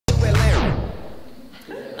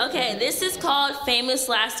Okay, this is called Famous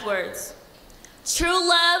Last Words. True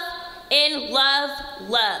love, in love,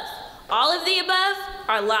 love. All of the above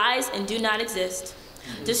are lies and do not exist.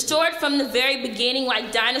 Destroyed from the very beginning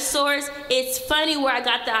like dinosaurs, it's funny where I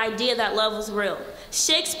got the idea that love was real.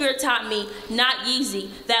 Shakespeare taught me, not easy,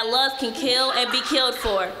 that love can kill and be killed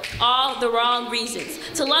for all the wrong reasons.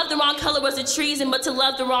 To love the wrong color was a treason, but to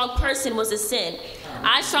love the wrong person was a sin.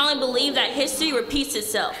 I strongly believe that history repeats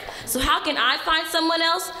itself. So how can I find someone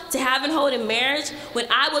else to have and hold in marriage when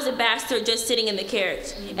I was a bastard just sitting in the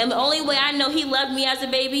carriage? And the only way I know he loved me as a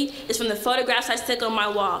baby is from the photographs I stick on my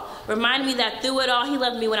wall, reminding me that through it all he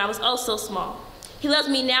loved me when I was oh so small. He loves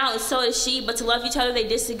me now and so does she, but to love each other they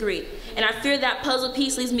disagree. And I fear that puzzle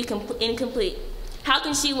piece leaves me incomplete. How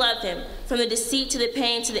can she love him? From the deceit to the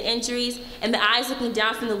pain to the injuries and the eyes looking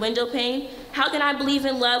down from the window pane? How can I believe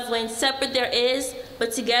in love when separate there is,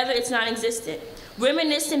 but together it's non-existent?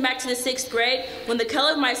 Reminiscing back to the 6th grade, when the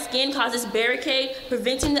color of my skin caused this barricade,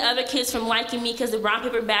 preventing the other kids from liking me because the brown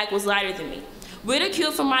paper bag was lighter than me.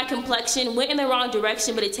 Ridicule for my complexion went in the wrong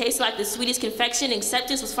direction, but it tasted like the sweetest confection.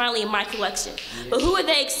 Acceptance was finally in my collection. But who are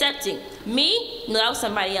they accepting? Me? No, that was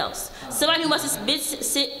somebody else. Somebody who must have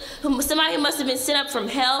been sent up from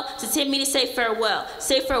hell to tempt me to say farewell.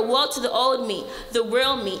 Say farewell to the old me, the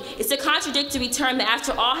real me. It's a contradictory term that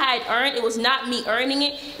after all I had earned, it was not me earning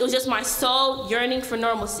it. It was just my soul yearning for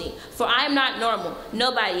normalcy. For I am not normal.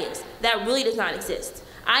 Nobody is. That really does not exist.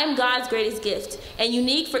 I am God's greatest gift, and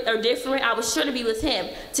unique or different, I was sure to be with him,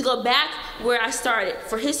 to go back where I started,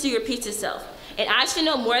 for history repeats itself. And I should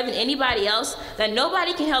know more than anybody else that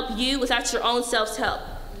nobody can help you without your own self's help.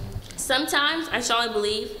 Sometimes I strongly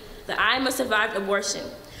believe that I am a survived abortion,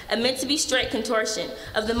 a meant-to-be straight contortion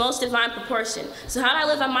of the most divine proportion. So how do I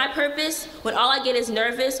live on my purpose when all I get is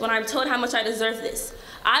nervous when I'm told how much I deserve this?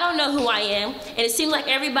 I don't know who I am, and it seems like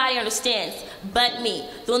everybody understands, but me,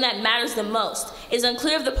 the one that matters the most. It's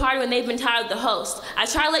unclear of the party when they've been tired of the host. I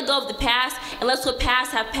try to let go of the past and let what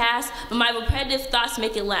past have passed, but my repetitive thoughts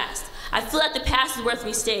make it last. I feel that the past is worth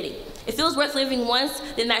restating. If it was worth living once,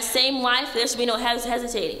 then that same life, there should be no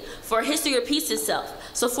hesitating. For history repeats itself,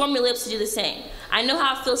 so form your lips to do the same. I know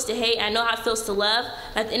how it feels to hate, I know how it feels to love.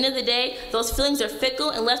 At the end of the day, those feelings are fickle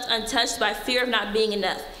and left untouched by fear of not being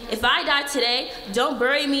enough. If I die today, don't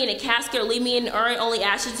bury me in a casket or leave me in an urn, only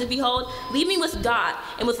ashes to behold. Leave me with God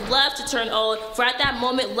and with love to turn old, for at that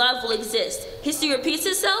moment love will exist. History repeats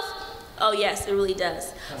itself? Oh yes, it really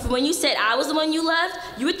does. For when you said I was the one you loved,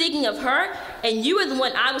 you were thinking of her, and you were the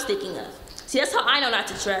one I was thinking of. See, that's how I know not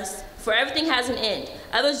to trust. For everything has an end.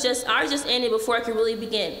 Ours just ended before it could really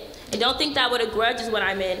begin. And don't think that what a grudge is what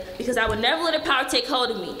I'm in, because I would never let a power take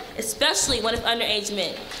hold of me, especially one of underage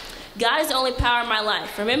men. God is the only power in my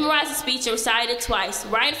life. I memorized the speech and recited it twice,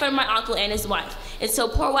 right in front of my uncle and his wife. And so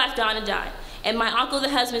poor wife Donna died. And my uncle, the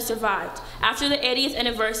husband, survived after the 80th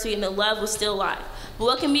anniversary, and the love was still alive. But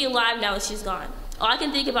what can be alive now that she's gone? All I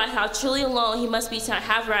can think about is how truly alone he must be to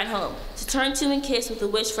have her at home, to turn to and kiss with a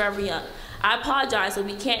wish forever young. I apologize, but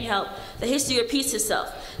we can't help that history repeats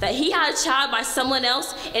itself. That he had a child by someone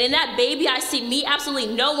else, and in that baby I see me,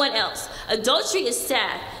 absolutely no one else. Adultery is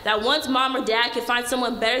sad, that one's mom or dad could find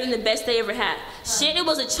someone better than the best they ever had. Shit, it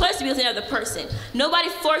was a choice to be with another person. Nobody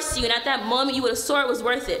forced you, and at that moment you would have swore it was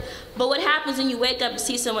worth it. But what happens when you wake up and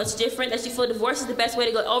see so much different that you feel divorce is the best way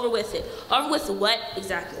to go over with it? Over with what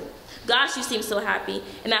exactly? Gosh, you seem so happy,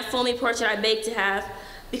 and that foamy portrait I begged to have,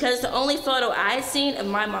 because it's the only photo I had seen of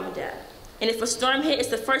my mom and dad. And if a storm hit, it's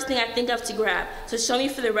the first thing I think of to grab, to show me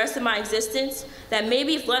for the rest of my existence that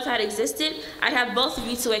maybe if love had existed, I'd have both of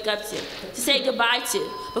you to wake up to say goodbye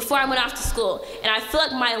to, before I went off to school. And I feel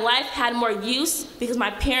like my life had more use because my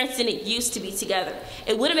parents didn't used to be together.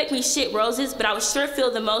 It wouldn't make me shit roses, but I would sure feel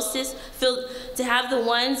the mostest, feel to have the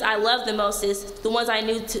ones I love the mostest, the ones I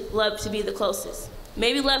knew to love to be the closest.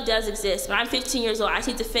 Maybe love does exist, but I'm 15 years old, I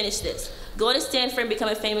need to finish this. Go to Stanford and become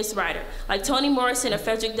a famous writer, like Toni Morrison or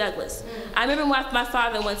Frederick Douglass. I remember what my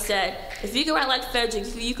father once said, if you could write like Frederick,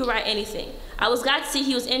 you could write anything. I was glad to see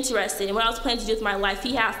he was interested in what I was planning to do with my life.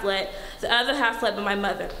 He half led, the other half led by my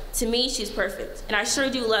mother. To me, she's perfect, and I sure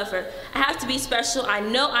do love her. I have to be special, I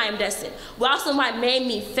know I am destined. What also might made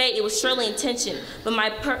me fate, it was surely intention, but my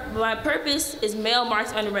purpose is mail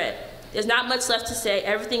marked unread. There's not much left to say,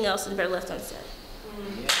 everything else is better left unsaid.